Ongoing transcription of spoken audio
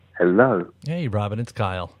Hello. Hey, Robyn, it's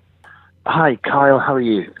Kyle. Hi, Kyle. How are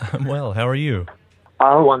you? I'm well. How are you?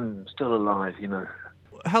 Oh, I'm still alive, you know.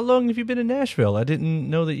 How long have you been in Nashville? I didn't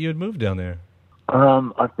know that you had moved down there.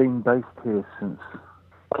 I've been based here since,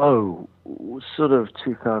 sort of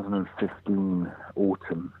 2015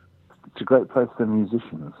 autumn. It's a great place for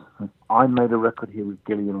musicians. I made a record here with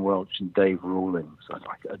Gillian Welch and Dave Rawlings,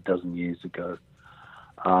 like a dozen years ago.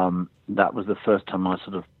 That was the first time I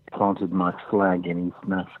sort of planted my flag in East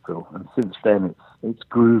Nashville, and since then it's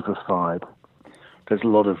groovified. There's a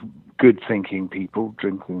lot of good thinking people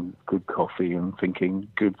drinking good coffee and thinking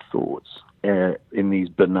good thoughts in these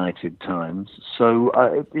benighted times.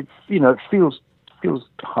 So it feels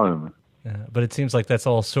home. Yeah, but it seems like that's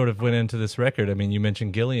all sort of went into this record. I mean, you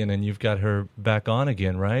mentioned Gillian, and you've got her back on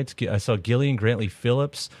again, right? I saw Gillian, Grantley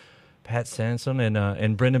Phillips, Pat Sansom,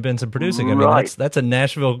 and Brendan Benson producing. I mean, that's a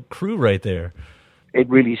Nashville crew right there. It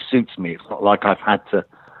really suits me. It's not like I've had to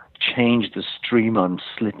change the stream I'm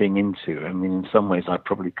slipping into. I mean, in some ways, I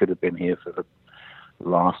probably could have been here for the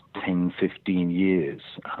last 10, 15 years.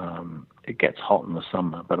 It gets hot in the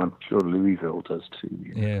summer, but I'm sure Louisville does too.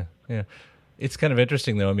 You know? Yeah. It's kind of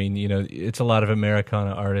interesting, though. I mean, it's a lot of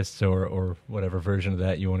Americana artists or whatever version of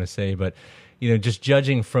that you want to say. But, just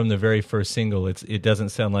judging from the very first single, it doesn't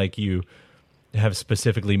sound like you have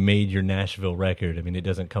specifically made your Nashville record. I mean, it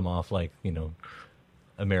doesn't come off like,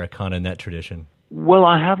 Americana in that tradition. Well,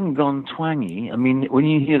 I haven't gone twangy. I mean, when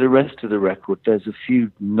you hear the rest of the record, there's a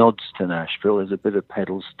few nods to Nashville. There's a bit of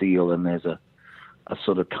pedal steel, and there's a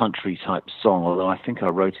sort of country-type song, although I think I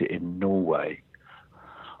wrote it in Norway.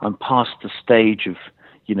 I'm past the stage of,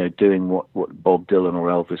 doing what Bob Dylan or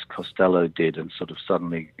Elvis Costello did, and sort of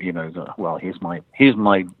suddenly, here's my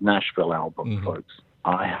Nashville album, folks.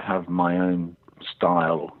 I have my own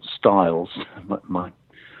styles, my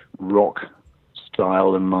rock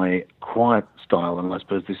style and my quiet style, and I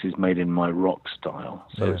suppose this is made in my rock style.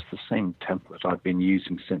 So It's the same template I've been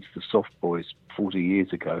using since the Soft Boys 40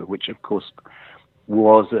 years ago, which of course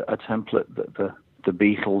was a template that the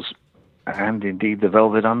Beatles and indeed the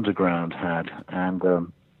Velvet Underground had,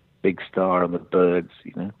 and Big Star and the Byrds,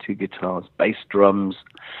 2 guitars, bass drums,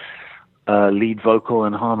 lead vocal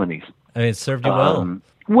and harmonies. I mean, it served you well.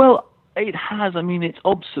 Well, it has. I mean, it's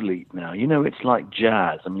obsolete now. It's like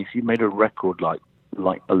jazz. I mean, if you made a record like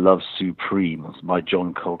A Love Supreme by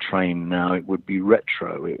John Coltrane now, it would be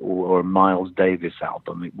retro, or a Miles Davis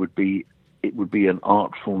album. It would be an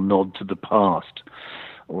artful nod to the past.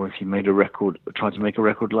 Or if you made a record, tried to make a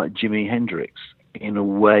record like Jimi Hendrix, in a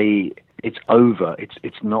way, it's over.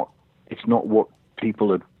 It's not what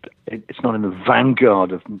people are. It's not in the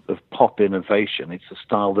vanguard of pop innovation. It's a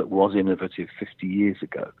style that was innovative 50 years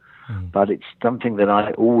ago. But it's something that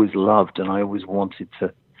I always loved, and I always wanted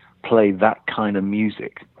to play that kind of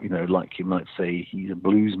music. Like you might say, he's a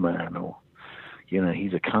blues man, or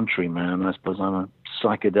he's a country man. I suppose I'm a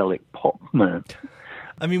psychedelic pop man.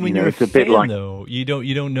 I mean, when you're a fan, though, you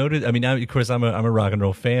don't notice. I mean, of course, I'm a rock and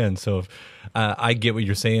roll fan, so I get what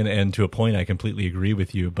you're saying, and to a point, I completely agree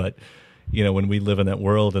with you. But when we live in that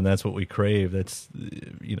world and that's what we crave, that's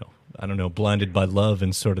I don't know, blinded by love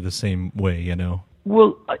in sort of the same way,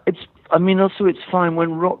 Well, it's fine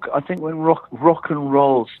when rock and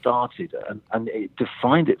roll started and it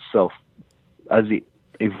defined itself as it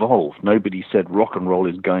evolved. Nobody said rock and roll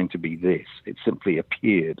is going to be this. It simply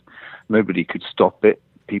appeared. Nobody could stop it.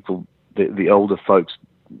 People, the older folks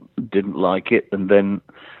didn't like it, and then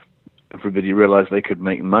everybody realized they could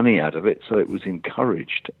make money out of it, so it was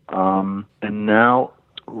encouraged. And now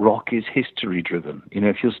rock is history driven.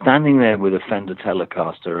 If you're standing there with a Fender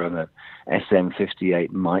Telecaster and a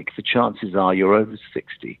SM58 mic, the chances are you're over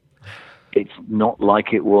 60. It's not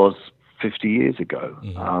like it was 50 years ago.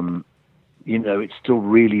 It still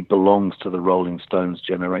really belongs to the Rolling Stones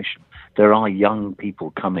generation. There are young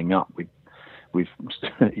people coming up with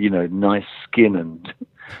nice skin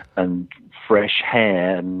and fresh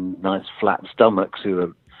hair and nice flat stomachs who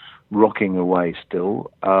are rocking away still.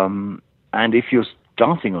 And if you're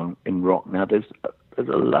starting in rock now, there's a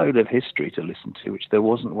load of history to listen to, which there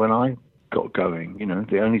wasn't when I got going.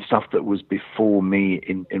 The only stuff that was before me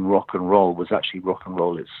in rock and roll was actually rock and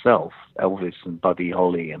roll itself, Elvis and Buddy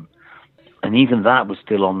Holly, and even that was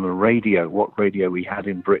still on the radio. What radio we had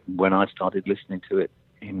in Britain when I started listening to it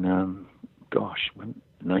in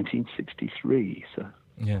 1963. So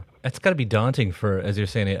yeah, that's got to be daunting for, as you're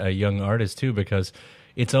saying, a young artist too, because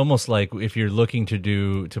it's almost like if you're looking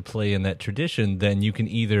to play in that tradition, then you can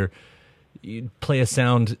either play a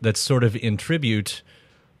sound that's sort of in tribute,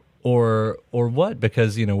 or what?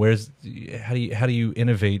 Because how do you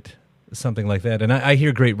innovate something like that? And I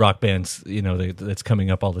hear great rock bands, that's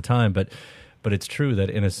coming up all the time, but but it's true that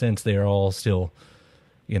in a sense they are all still,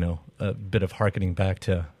 a bit of hearkening back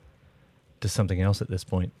to something else at this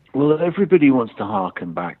point. Well, everybody wants to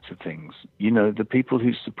harken back to things. The people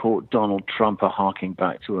who support Donald Trump are harking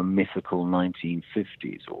back to a mythical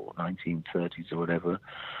 1950s or 1930s or whatever.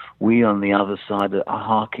 We on the other side are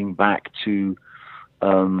harking back to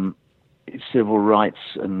civil rights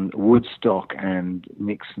and Woodstock and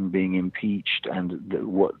Nixon being impeached and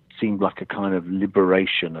what seemed like a kind of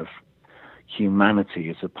liberation of humanity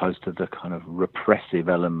as opposed to the kind of repressive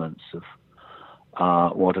elements of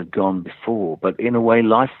what had gone before. But in a way,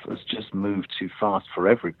 life has just moved too fast for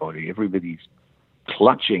everybody. Everybody's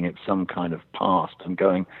clutching at some kind of past and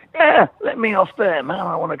going, yeah, let me off there, man,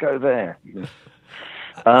 I want to go there.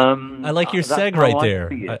 I like your seg right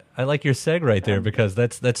there. I like your seg right there because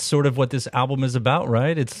that's sort of what this album is about,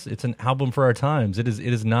 right? It's an album for our times. It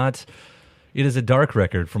is a dark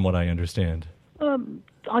record from what I understand.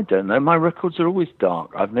 I don't know. My records are always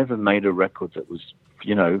dark. I've never made a record that was,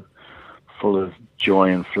 full of joy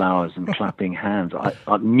and flowers and clapping hands.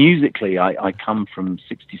 Musically, I come from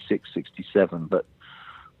 66, 67, but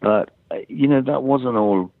that wasn't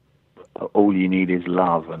all you need is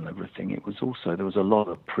love and everything. It was also, there was a lot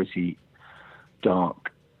of pretty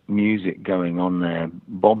dark music going on there.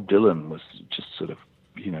 Bob Dylan was just sort of,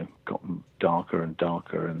 gotten darker and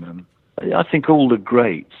darker. And I think all the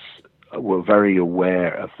greats were very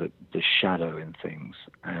aware of the shadow in things.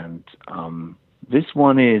 And this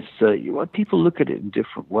one is, people look at it in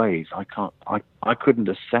different ways. I couldn't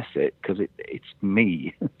assess it because it's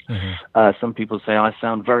me. Mm-hmm. Some people say I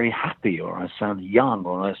sound very happy, or I sound young,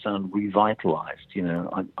 or I sound revitalized.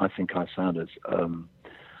 I think I sound as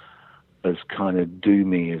kind of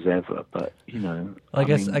doomy as ever. But I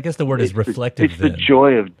guess the word is reflective. It's the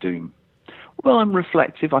joy of doom. Well, I'm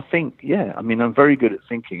reflective. I think, yeah. I'm very good at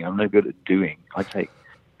thinking. I'm no good at doing. I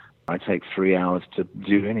take 3 hours to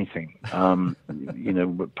do anything.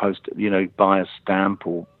 Buy a stamp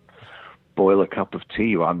or boil a cup of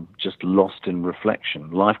tea. I'm just lost in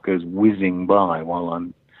reflection. Life goes whizzing by while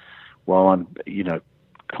I'm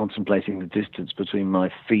contemplating the distance between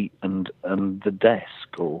my feet and the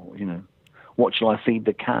desk, or what shall I feed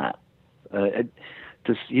the cat?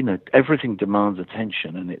 Everything demands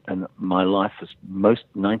attention, and my life has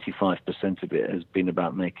 95% of it has been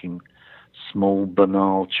about making small,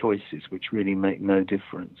 banal choices which really make no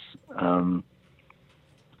difference. And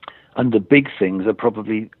the big things are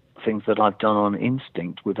probably things that I've done on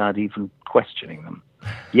instinct without even questioning them.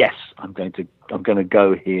 Yes, I'm going to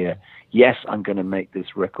go here. Yes, I'm going to make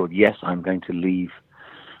this record. Yes, I'm going to leave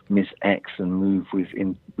Miss X and move with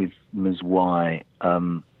Ms. Y.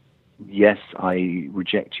 Yes, I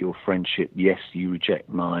reject your friendship. Yes, you reject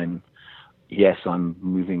mine. Yes, I'm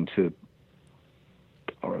moving to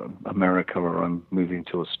America, or I'm moving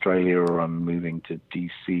to Australia, or I'm moving to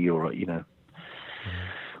DC, or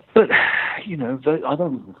But I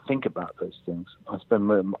don't even think about those things. I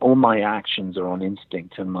spend all my actions are on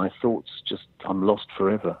instinct, and my thoughts I'm lost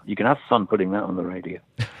forever. You can have fun putting that on the radio.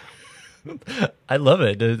 I love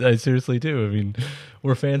it. I seriously do.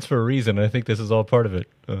 We're fans for a reason. I think this is all part of it,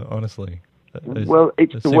 honestly. Well,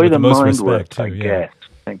 it's the way the mind works, I guess.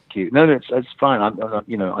 Thank you. No, it's fine.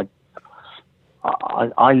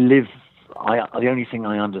 I live. The only thing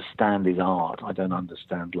I understand is art. I don't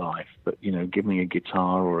understand life. But give me a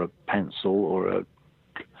guitar or a pencil or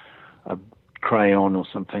a crayon or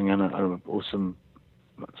something, or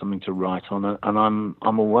something to write on it, and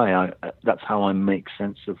I'm away. That's how I make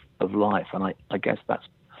sense of life, and I guess that's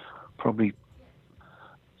probably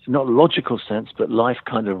not a logical sense, but life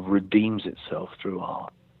kind of redeems itself through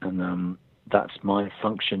art, and that's my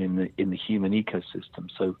function in the human ecosystem.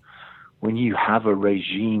 So when you have a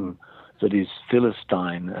regime that is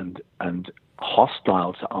philistine and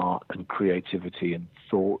hostile to art and creativity and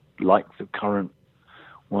thought, like the current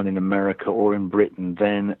one in America or in Britain,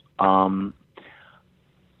 then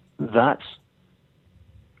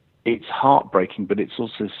it's heartbreaking, but it's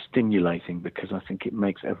also stimulating, because I think it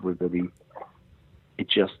makes everybody, it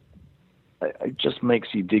just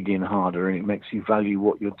makes you dig in harder, and it makes you value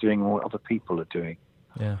what you're doing and what other people are doing.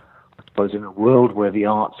 Yeah. I suppose in a world where the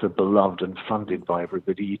arts are beloved and funded by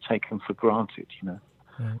everybody, you take them for granted,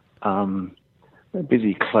 Right. They're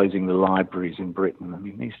busy closing the libraries in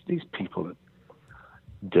Britain. These people are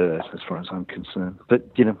dirt as far as I'm concerned,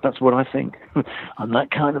 but that's what I think. I'm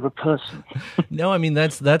that kind of a person. No,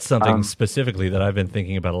 that's something specifically that I've been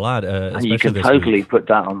thinking about a lot. And you can totally put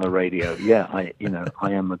that on the radio. Yeah, I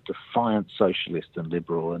am a defiant socialist and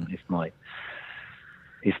liberal, and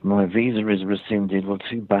if my visa is rescinded, well,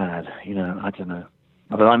 too bad. I don't know,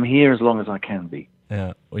 but I'm here as long as I can be.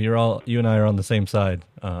 Yeah. Well, you and I are on the same side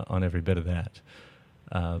on every bit of that.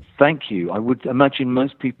 Thank you. I would imagine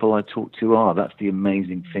most people I talk to are. That's the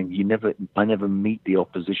amazing thing. I never meet the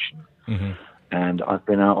opposition. Mm-hmm. And I've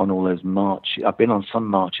been out on all those marches. I've been on some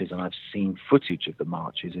marches, and I've seen footage of the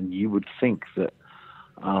marches. And you would think that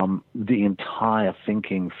the entire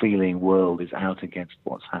thinking, feeling world is out against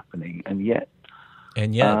what's happening, and yet,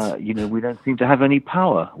 we don't seem to have any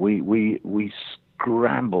power. We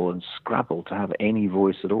scramble and scrabble to have any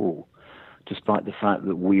voice at all, despite the fact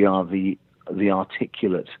that we are the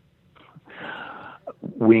articulate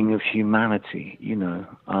wing of humanity.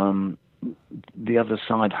 The other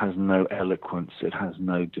side has no eloquence. It has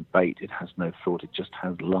no debate. It has no thought. It just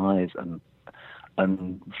has lies and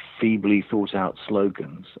feebly thought out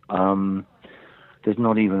slogans. There's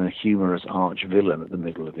not even a humorous arch villain at the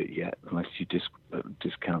middle of it yet, unless you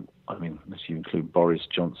discount. Unless you include Boris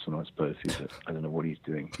Johnson, I suppose. I don't know what he's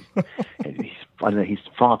doing. He's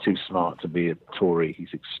far too smart to be a Tory.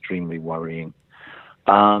 He's extremely worrying.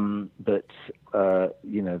 But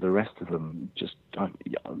the rest of them just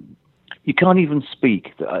you can't even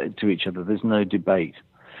speak to each other. There's no debate.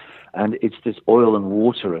 And it's this oil and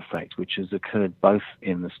water effect, which has occurred both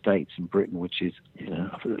in the States and Britain, which is,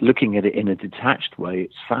 looking at it in a detached way,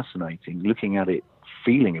 it's fascinating. Looking at it,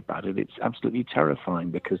 feeling about it, it's absolutely terrifying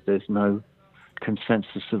because there's no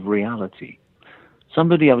consensus of reality.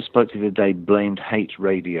 Somebody I spoke to the other day blamed hate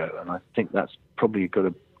radio, and I think that's probably got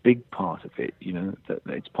a big part of it, that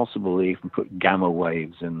it's possible they even put gamma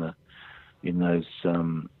waves in those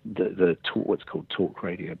what's called talk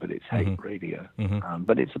radio, but it's hate radio. Mm-hmm.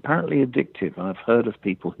 But it's apparently addictive. I've heard of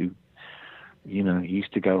people who,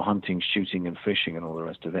 used to go hunting, shooting, and fishing, and all the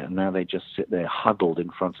rest of it, and now they just sit there huddled in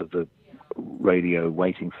front of the radio,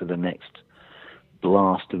 waiting for the next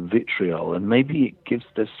blast of vitriol. And maybe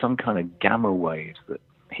there's some kind of gamma waves that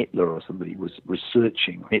Hitler or somebody was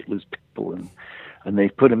researching, Hitler's people, and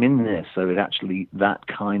they've put them in there so it actually that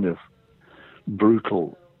kind of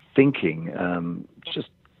brutal thinking,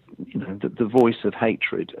 the voice of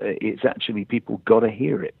hatred. It's actually people got to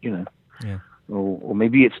hear it, Yeah. Or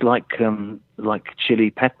maybe it's like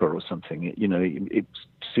chili pepper or something. It's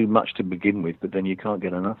too much to begin with, but then you can't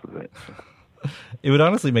get enough of it. It would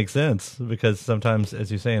honestly make sense because sometimes,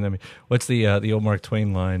 as you're saying, what's the old Mark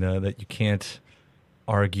Twain line that you can't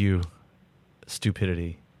argue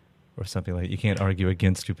stupidity or something like that. You can't argue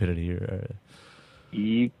against stupidity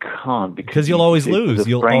You can't because you'll always lose.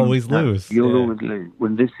 You'll always lose. You'll always lose.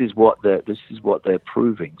 When this is what they're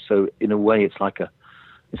proving. So in a way, it's like a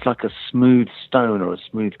smooth stone or a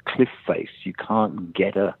smooth cliff face. You can't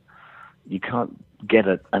get an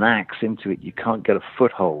axe into it. You can't get a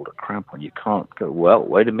foothold, a crampon. You can't go. Well,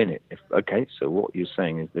 wait a minute. So what you're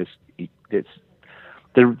saying is this.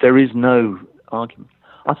 There is no argument.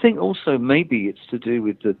 I think also maybe it's to do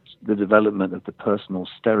with the development of the personal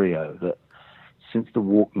stereo that. Since the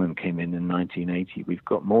Walkman came in 1980, we've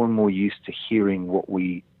got more and more used to hearing what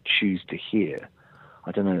we choose to hear.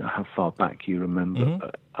 I don't know how far back you remember. Mm-hmm.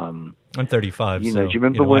 But, I'm 35. Do you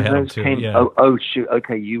remember when those came? Yeah. Oh, shoot.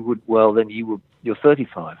 Okay, you would. Well, then you're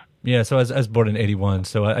 35. Yeah, so I was born in 81,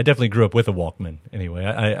 so I definitely grew up with a Walkman. Anyway,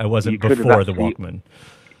 I wasn't before the Walkman.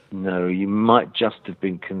 No, you might just have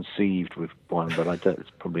been conceived with one, but it's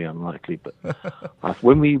probably unlikely. But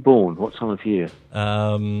when were you born? What time of year?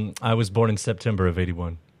 I was born in September of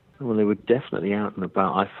 81. Well, they were definitely out and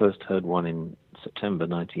about. I first heard one in September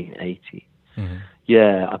 1980. Mm-hmm.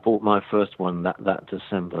 Yeah, I bought my first one that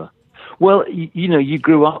December. Well, you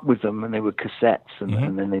grew up with them, and they were cassettes,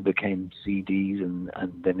 and then they became CDs, and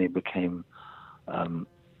then they became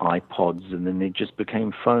iPods, and then they just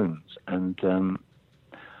became phones. And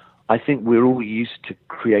I think we're all used to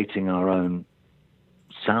creating our own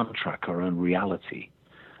soundtrack, our own reality.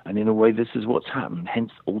 And in a way, this is what's happened,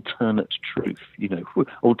 hence alternate truth,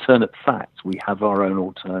 alternate facts. We have our own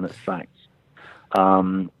alternate facts.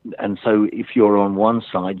 And so if you're on one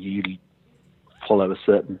side, you follow a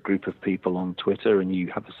certain group of people on Twitter and you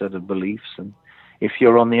have a set of beliefs. And if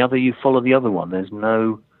you're on the other, you follow the other one.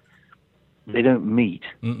 They don't meet.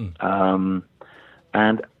 And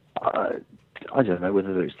I don't know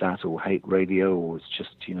whether it's that or hate radio or it's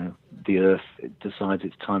just, the earth decides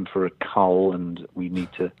it's time for a cull and we need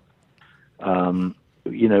to,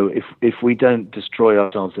 if we don't destroy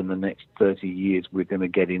ourselves in the next 30 years, we're going to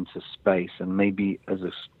get into space. And maybe as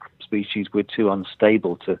a species, we're too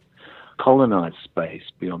unstable to colonize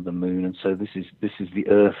space beyond the moon. And so this is the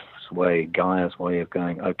Earth's way, Gaia's way of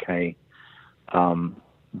going, okay,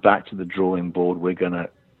 back to the drawing board.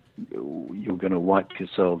 You're going to wipe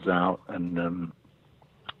yourselves out, and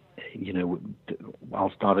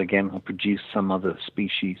I'll start again. I'll produce some other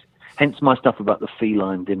species. Hence my stuff about the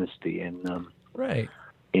feline dynasty right.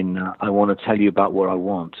 I want to tell you about what I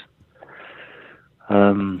want.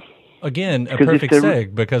 Again, a perfect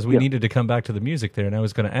seg, because we needed to come back to the music there, and I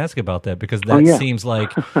was going to ask about that, because that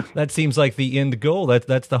seems like the end goal.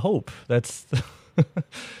 That's the hope. That's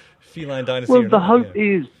feline dynasty. Well, the hope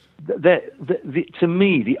is that to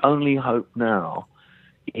me, the only hope now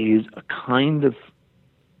is a kind of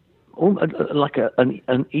like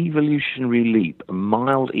an evolutionary leap, a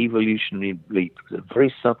mild evolutionary leap, a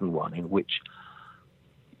very sudden one, in which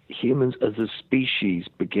humans as a species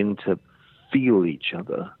begin to feel each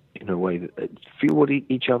other in a way that feel what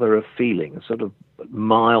each other are feeling, a sort of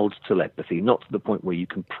mild telepathy, not to the point where you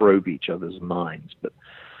can probe each other's minds, but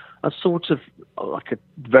a sort of like a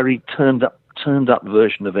very turned up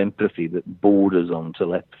version of empathy that borders on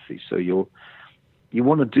telepathy. So you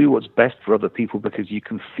want to do what's best for other people because you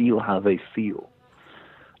can feel how they feel.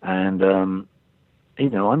 And I'm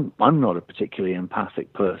not a particularly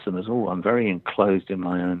empathic person at all. I'm very enclosed in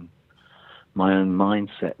my own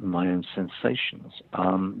mindset and my own sensations.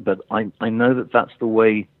 But I know that that's the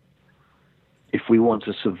way, if we want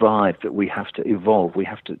to survive, that we have to evolve. We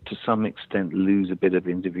have to some extent, lose a bit of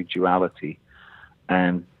individuality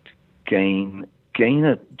and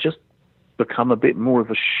just become a bit more of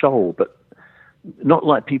a shoal, but not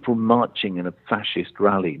like people marching in a fascist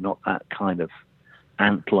rally, not that kind of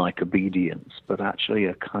ant-like obedience, but actually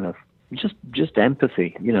a kind of just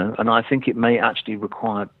empathy, and I think it may actually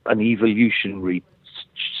require an evolutionary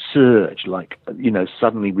surge, like,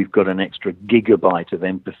 suddenly we've got an extra gigabyte of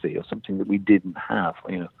empathy or something that we didn't have,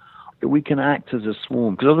 that we can act as a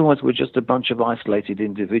swarm, because otherwise we're just a bunch of isolated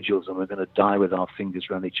individuals and we're going to die with our fingers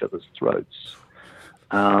around each other's throats.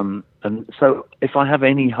 And so if I have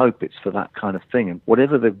any hope, it's for that kind of thing. And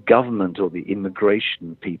whatever the government or the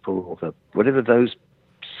immigration people or whatever those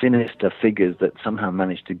sinister figures that somehow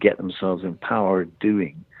manage to get themselves in power are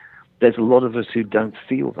doing, there's a lot of us who don't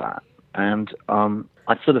feel that. And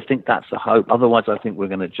I sort of think that's a hope. Otherwise, I think we're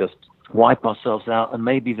going to just wipe ourselves out, and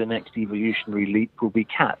maybe the next evolutionary leap will be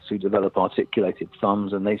cats who develop articulated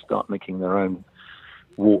thumbs and they start making their own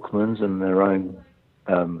Walkmans and their own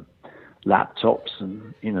laptops,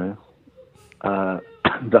 and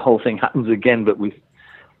the whole thing happens again, but with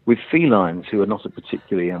felines who are not a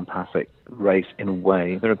particularly empathic race in a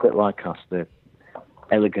way. They're a bit like us. They're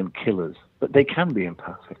elegant killers, but they can be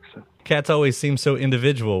empathic. So cats always seem so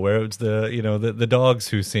individual, where it's the dogs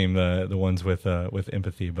who seem the ones with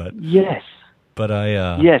empathy. But yes, but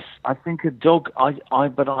yes, I think a dog. I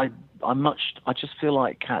just feel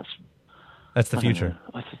like cats. That's the future.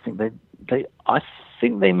 I just think I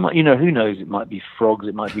think they might, who knows, it might be frogs,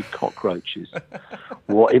 it might be cockroaches,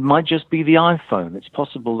 or it might just be the iPhone. It's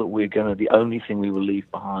possible that the only thing we will leave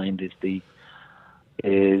behind is the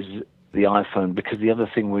iPhone, because the other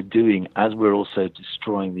thing we're doing, as we're also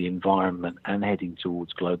destroying the environment and heading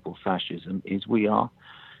towards global fascism, is we are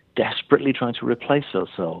desperately trying to replace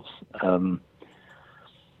ourselves.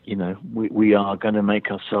 We are going to make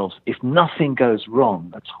ourselves, if nothing goes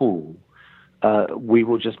wrong at all, we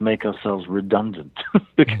will just make ourselves redundant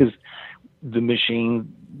because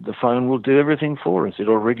the phone will do everything for us. It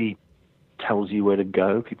already tells you where to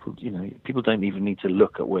go. People don't even need to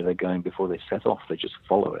look at where they're going before they set off. They just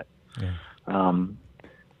follow it. Yeah.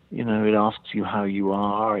 It asks you how you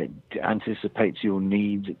are. It anticipates your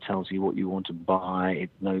needs. It tells you what you want to buy.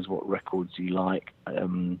 It knows what records you like.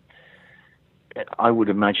 I would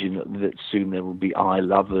imagine that soon there will be eye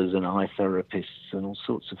lovers and eye therapists and all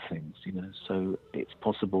sorts of things, So it's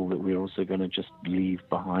possible that we're also going to just leave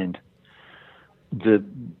behind the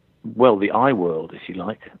eye world, if you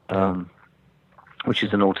like, which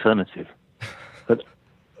is an alternative. But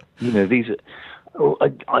these are.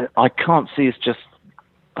 I can't see us just.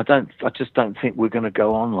 I just don't think we're going to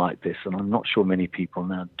go on like this, and I'm not sure many people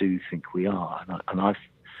now do think we are. And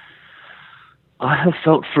I have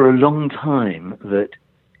felt for a long time that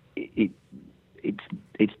it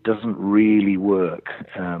doesn't really work.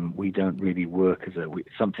 We don't really work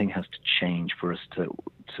something has to change for us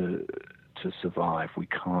to survive. We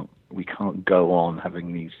can't go on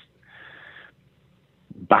having these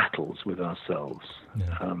battles with ourselves.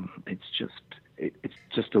 Yeah. It's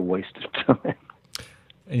just a waste of time.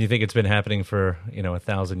 And you think it's been happening for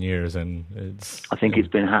 1,000 years, and I think it's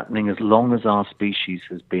been happening as long as our species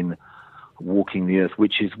has been walking the earth,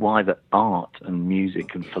 which is why that art and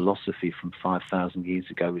music and philosophy from 5,000 years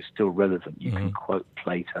ago is still relevant. You can quote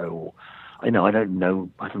Plato, or I don't know,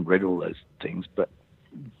 I haven't read all those things, but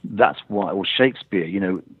that's why, or Shakespeare.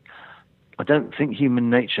 I don't think human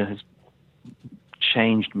nature has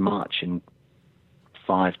changed much in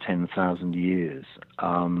 5,000-10,000 years.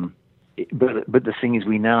 But the thing is,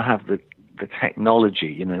 we now have the technology.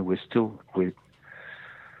 You know,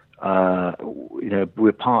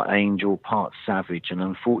 we're part angel, part savage, and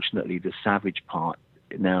unfortunately, the savage part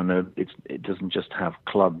now it doesn't just have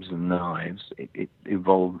clubs and knives. It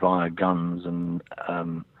evolved via guns, and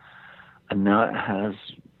now it has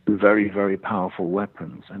very, very powerful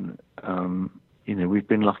weapons. And we've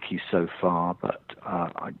been lucky so far, but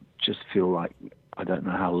I just feel like I don't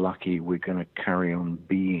know how lucky we're going to carry on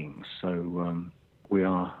being. So we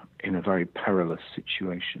are in a very perilous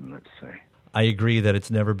situation, let's say. I agree that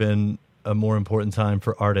it's never been a more important time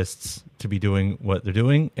for artists to be doing what they're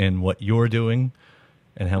doing and what you're doing,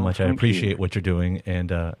 and how much I appreciate what you're doing.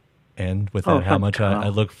 And with that, how much I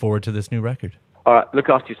look forward to this new record. All right. Look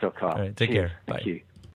after yourself, Kyle. All right. Take care. Bye. Thank you.